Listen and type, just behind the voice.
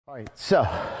All right, so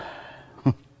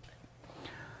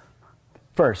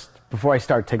first, before I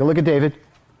start, take a look at David.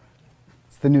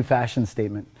 It's the new fashion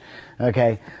statement,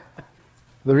 okay?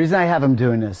 The reason I have him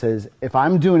doing this is if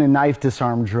I'm doing a knife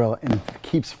disarm drill and it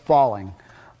keeps falling,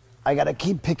 I gotta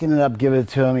keep picking it up, give it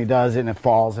to him, he does it and it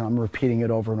falls, and I'm repeating it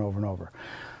over and over and over.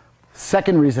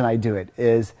 Second reason I do it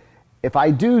is if I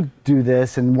do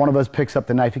this and one of us picks up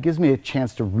the knife, it gives me a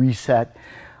chance to reset.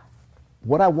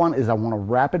 What I want is I want a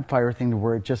rapid fire thing to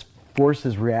where it just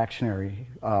forces a reactionary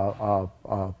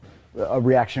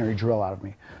drill out of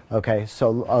me. Okay,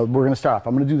 so we're gonna start off.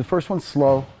 I'm gonna do the first one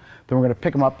slow, then we're gonna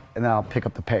pick them up, and then I'll pick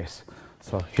up the pace.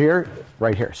 So here,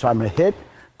 right here. So I'm gonna hit,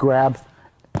 grab,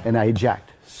 and I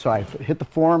eject. So I hit the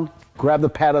forearm, grab the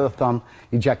pad of the thumb,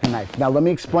 eject the knife. Now let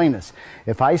me explain this.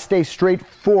 If I stay straight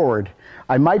forward,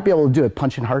 I might be able to do it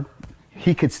punching hard.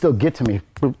 He could still get to me.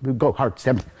 Go hard,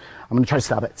 stab. I'm gonna try to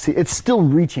stop it. See, it's still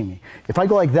reaching me. If I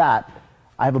go like that,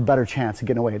 I have a better chance of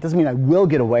getting away. It doesn't mean I will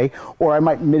get away, or I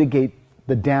might mitigate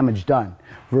the damage done.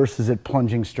 Versus it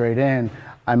plunging straight in,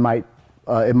 it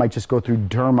might just go through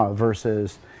derma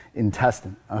versus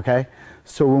intestine, okay?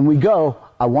 So when we go,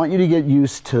 I want you to get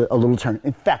used to a little turn.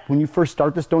 In fact, when you first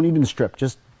start this, don't even strip,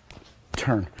 just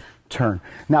turn, turn.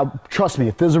 Now, trust me,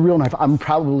 if there's a real knife, I'm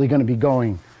probably gonna be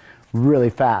going really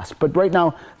fast. But right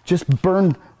now, just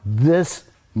burn this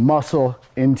muscle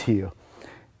into you.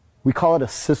 We call it a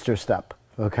sister step,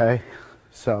 okay?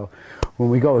 So when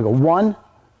we go one,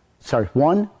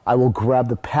 I will grab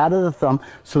the pad of the thumb.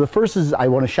 So the first is I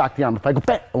want to shock the arm. If I go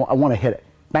bang, I want to hit it,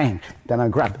 bang. Then I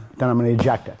grab it, then I'm going to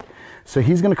eject it. So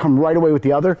he's going to come right away with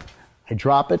the other. I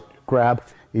drop it, grab,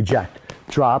 eject.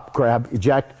 Drop, grab,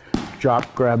 eject.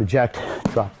 Drop, grab, eject.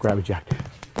 Drop, grab, eject.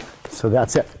 So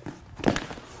that's it.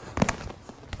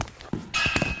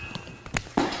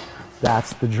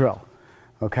 That's the drill,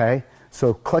 okay?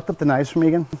 So collect up the knives for me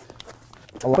again.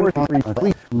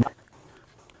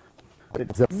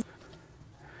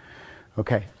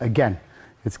 Okay, again,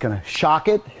 it's gonna shock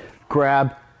it,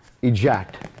 grab,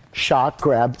 eject. Shock,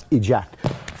 grab, eject.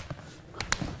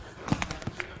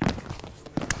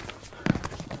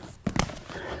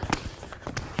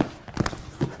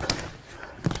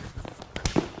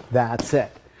 That's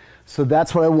it. So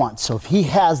that's what I want. So if he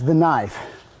has the knife,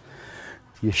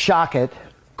 you shock it,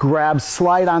 grab,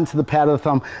 slide onto the pad of the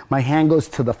thumb. My hand goes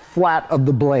to the flat of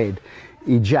the blade.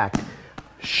 Eject.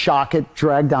 Shock it,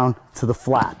 drag down to the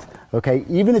flat. Okay,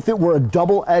 even if it were a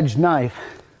double-edged knife,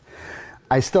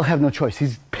 I still have no choice.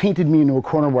 He's painted me into a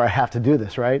corner where I have to do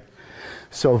this, right?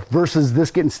 So versus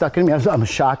this getting stuck in me, I'm gonna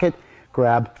shock it,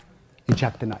 grab,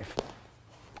 eject the knife.